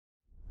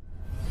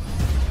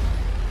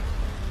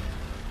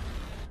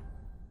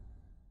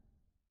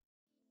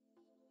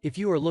If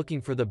you are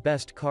looking for the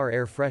best car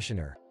air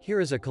freshener,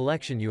 here is a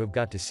collection you have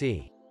got to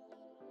see.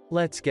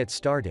 Let's get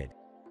started.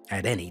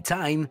 At any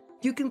time,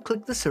 you can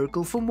click the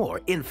circle for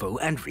more info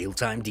and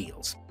real-time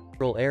deals.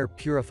 Air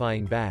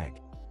purifying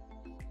bag.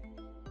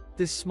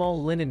 This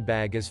small linen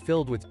bag is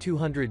filled with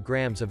 200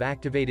 grams of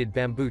activated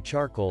bamboo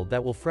charcoal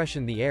that will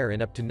freshen the air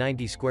in up to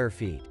 90 square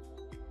feet.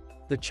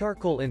 The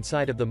charcoal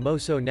inside of the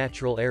Moso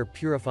natural air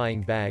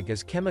purifying bag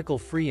is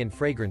chemical-free and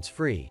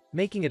fragrance-free,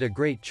 making it a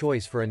great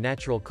choice for a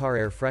natural car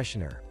air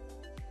freshener.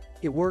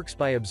 It works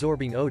by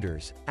absorbing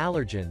odors,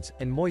 allergens,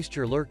 and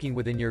moisture lurking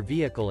within your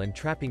vehicle and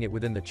trapping it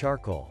within the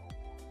charcoal.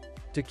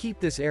 To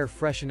keep this air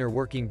freshener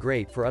working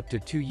great for up to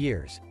 2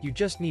 years, you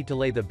just need to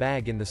lay the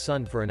bag in the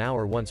sun for an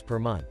hour once per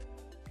month.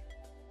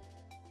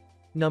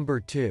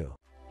 Number 2.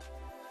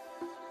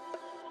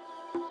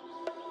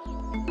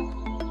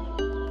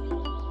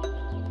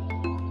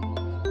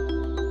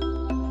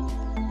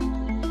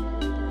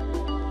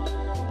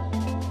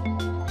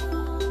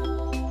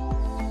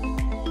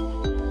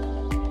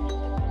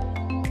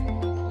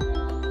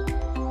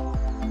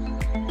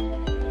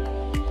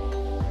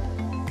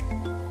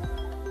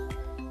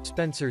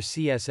 Spencer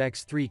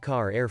CSX3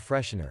 Car Air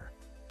Freshener.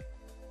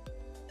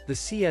 The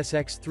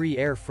CSX3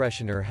 air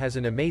freshener has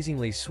an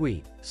amazingly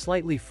sweet,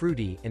 slightly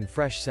fruity, and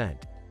fresh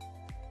scent.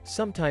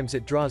 Sometimes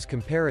it draws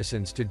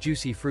comparisons to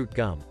juicy fruit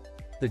gum.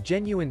 The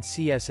genuine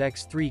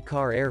CSX3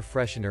 car air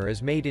freshener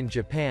is made in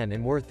Japan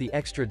and worth the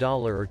extra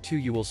 $1 or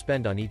 $2 you will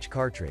spend on each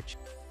cartridge.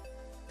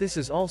 This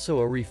is also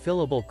a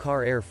refillable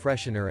car air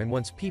freshener, and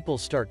once people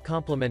start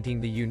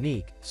complimenting the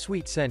unique,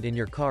 sweet scent in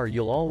your car,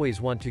 you'll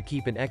always want to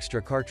keep an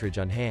extra cartridge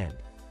on hand.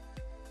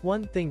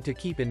 One thing to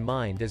keep in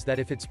mind is that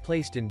if it's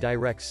placed in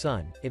direct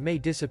sun, it may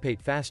dissipate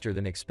faster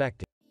than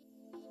expected.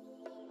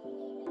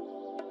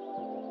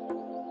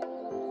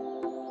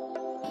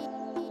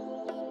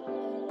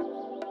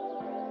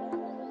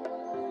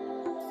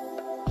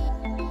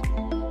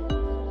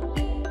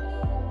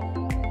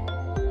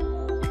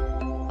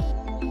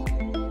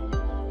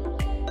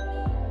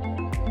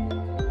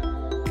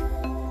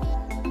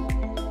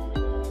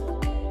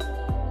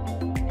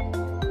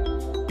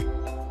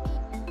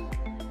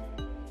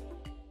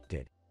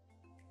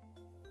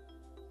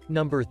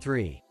 Number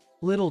 3.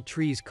 Little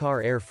Trees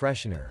Car Air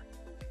Freshener.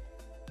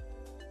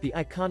 The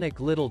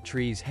iconic Little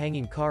Trees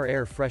hanging car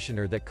air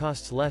freshener that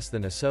costs less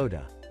than a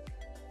soda.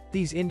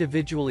 These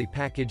individually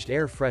packaged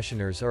air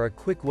fresheners are a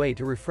quick way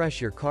to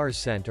refresh your car's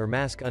scent or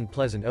mask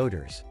unpleasant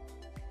odors.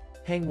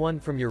 Hang one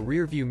from your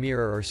rearview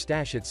mirror or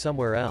stash it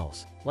somewhere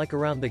else, like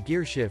around the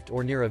gearshift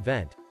or near a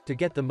vent, to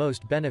get the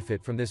most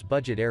benefit from this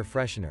budget air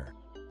freshener.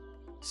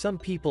 Some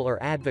people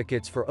are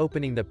advocates for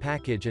opening the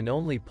package and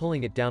only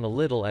pulling it down a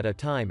little at a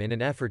time in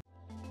an effort.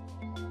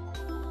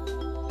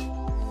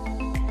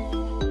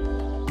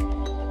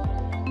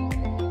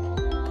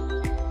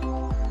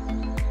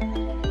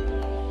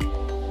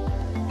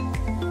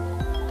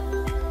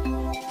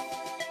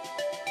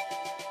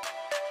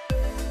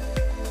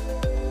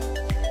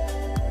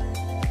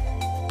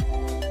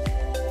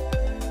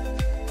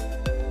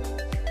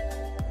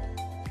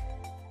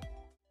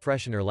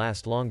 Freshener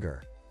last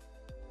longer.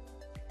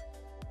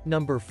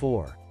 Number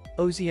 4.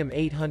 Ozium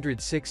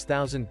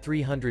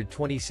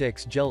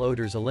 806,326 Gel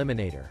Odors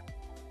Eliminator.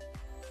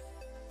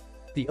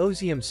 The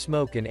Ozium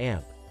Smoke and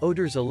Amp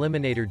Odors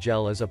Eliminator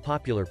Gel is a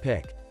popular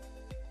pick.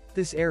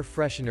 This air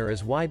freshener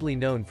is widely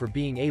known for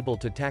being able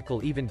to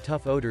tackle even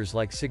tough odors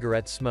like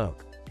cigarette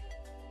smoke.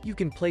 You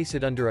can place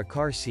it under a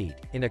car seat,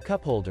 in a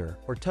cup holder,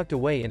 or tucked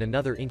away in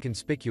another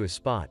inconspicuous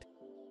spot.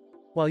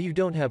 While you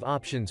don't have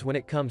options when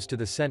it comes to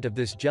the scent of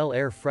this gel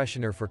air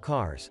freshener for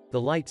cars,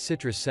 the light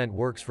citrus scent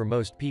works for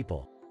most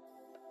people.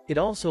 It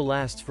also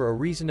lasts for a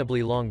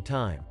reasonably long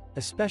time,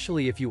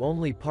 especially if you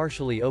only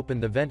partially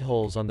open the vent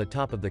holes on the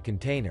top of the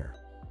container.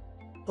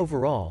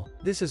 Overall,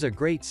 this is a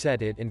great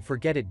set it and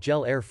forget it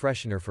gel air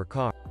freshener for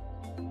cars.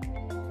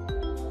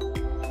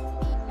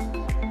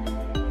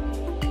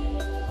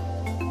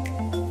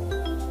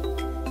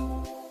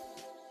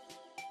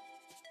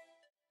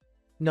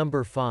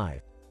 Number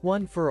 5.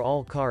 One For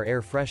All Car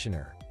Air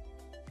Freshener.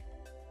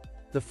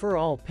 The For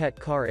All Pet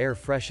Car Air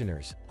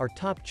Fresheners are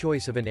top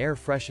choice of an air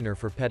freshener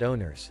for pet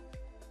owners.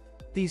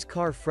 These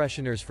car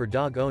fresheners for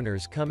dog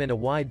owners come in a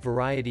wide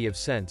variety of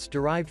scents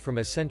derived from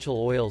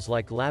essential oils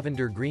like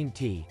lavender green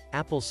tea,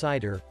 apple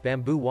cider,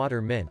 bamboo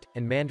water mint,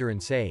 and mandarin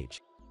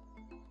sage.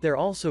 They're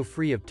also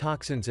free of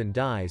toxins and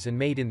dyes and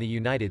made in the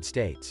United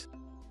States.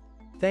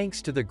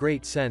 Thanks to the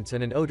great scents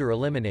and an odor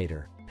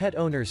eliminator, pet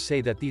owners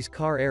say that these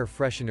car air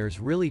fresheners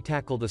really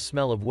tackle the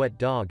smell of wet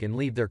dog and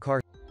leave their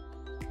car.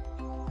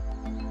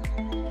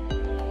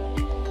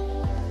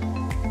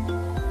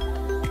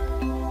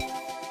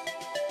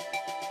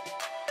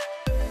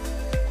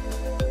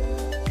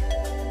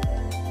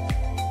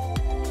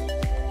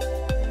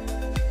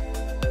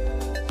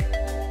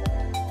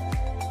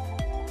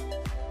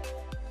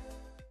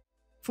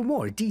 For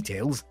more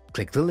details,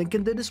 click the link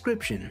in the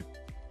description.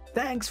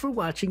 Thanks for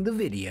watching the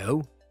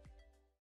video.